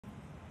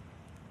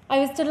I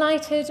was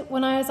delighted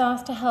when I was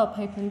asked to help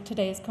open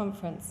today's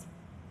conference.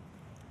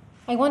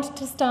 I wanted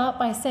to start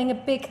by saying a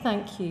big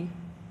thank you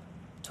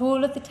to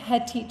all of the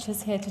head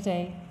teachers here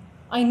today.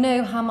 I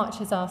know how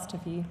much is asked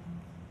of you.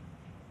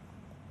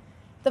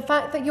 The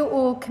fact that you're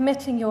all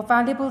committing your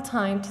valuable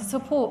time to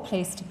support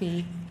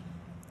Place2Be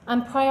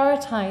and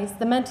prioritise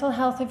the mental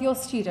health of your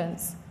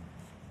students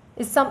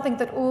is something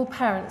that all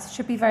parents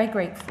should be very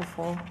grateful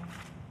for.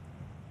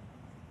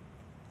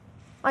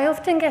 I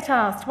often get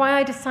asked why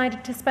I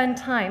decided to spend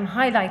time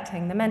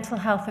highlighting the mental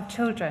health of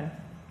children.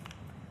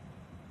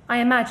 I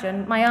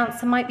imagine my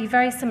answer might be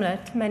very similar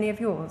to many of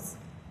yours.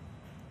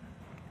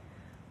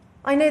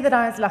 I know that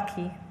I was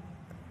lucky.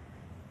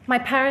 My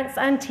parents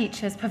and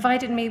teachers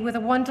provided me with a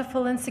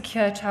wonderful and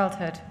secure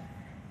childhood,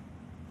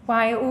 where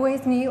I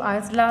always knew I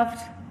was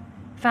loved,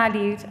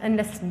 valued, and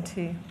listened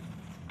to.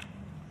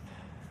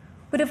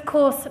 But of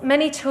course,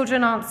 many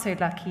children aren't so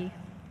lucky.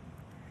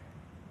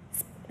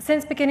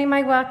 Since beginning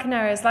my work in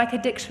areas like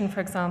addiction,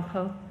 for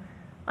example,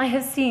 I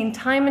have seen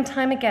time and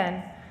time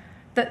again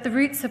that the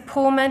roots of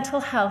poor mental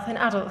health in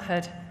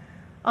adulthood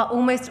are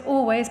almost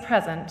always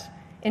present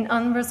in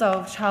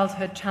unresolved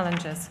childhood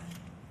challenges.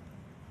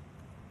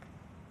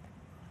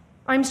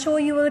 I'm sure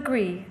you will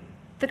agree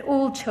that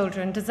all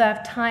children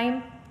deserve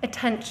time,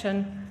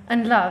 attention,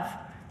 and love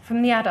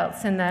from the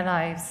adults in their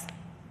lives.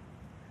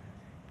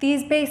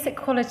 These basic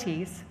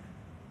qualities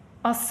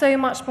are so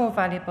much more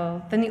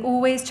valuable than the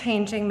always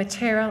changing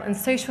material and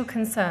social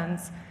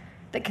concerns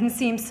that can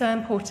seem so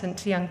important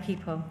to young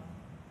people.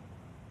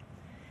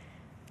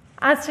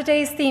 As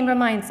today's theme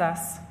reminds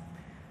us,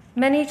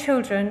 many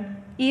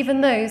children,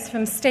 even those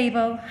from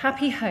stable,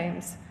 happy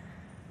homes,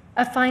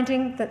 are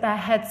finding that their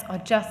heads are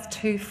just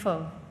too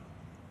full.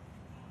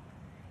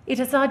 It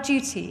is our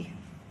duty,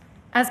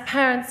 as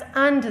parents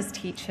and as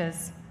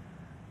teachers,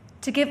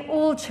 to give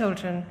all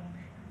children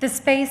the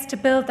space to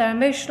build their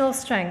emotional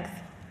strength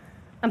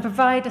and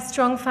provide a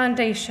strong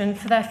foundation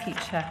for their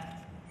future.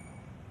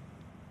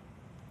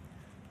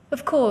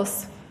 Of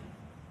course,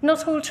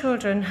 not all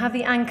children have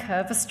the anchor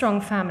of a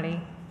strong family.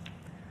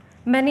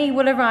 Many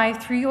will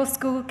arrive through your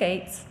school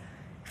gates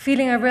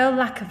feeling a real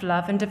lack of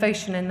love and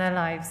devotion in their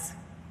lives.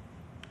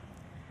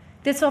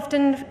 This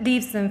often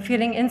leaves them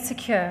feeling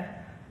insecure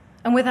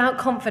and without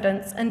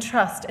confidence and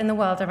trust in the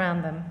world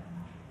around them.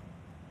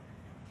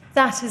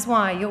 That is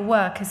why your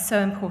work is so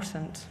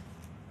important.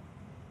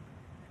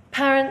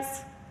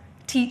 Parents,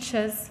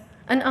 teachers,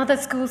 and other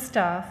school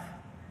staff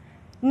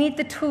need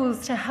the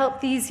tools to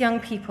help these young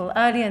people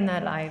early in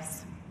their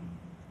lives,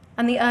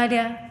 and the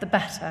earlier, the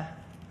better.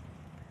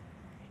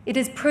 It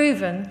is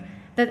proven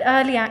that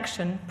early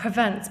action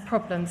prevents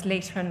problems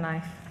later in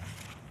life.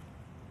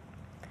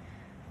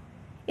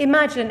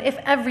 Imagine if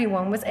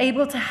everyone was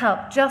able to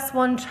help just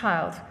one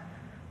child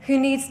who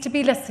needs to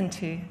be listened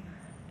to,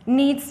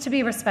 needs to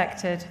be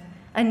respected,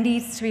 and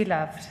needs to be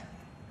loved.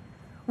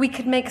 We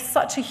could make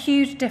such a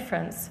huge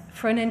difference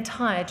for an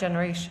entire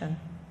generation.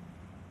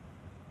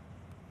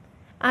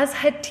 As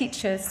head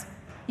teachers,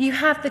 you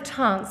have the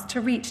chance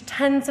to reach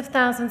tens of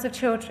thousands of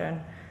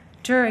children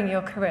during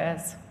your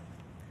careers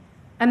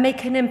and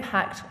make an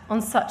impact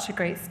on such a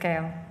great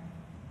scale.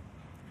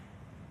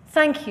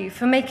 Thank you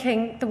for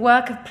making the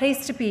work of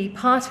Place2Be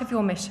part of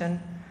your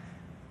mission.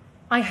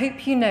 I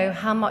hope you know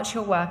how much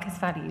your work is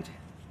valued.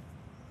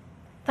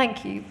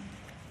 Thank you,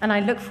 and I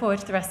look forward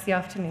to the rest of the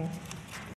afternoon.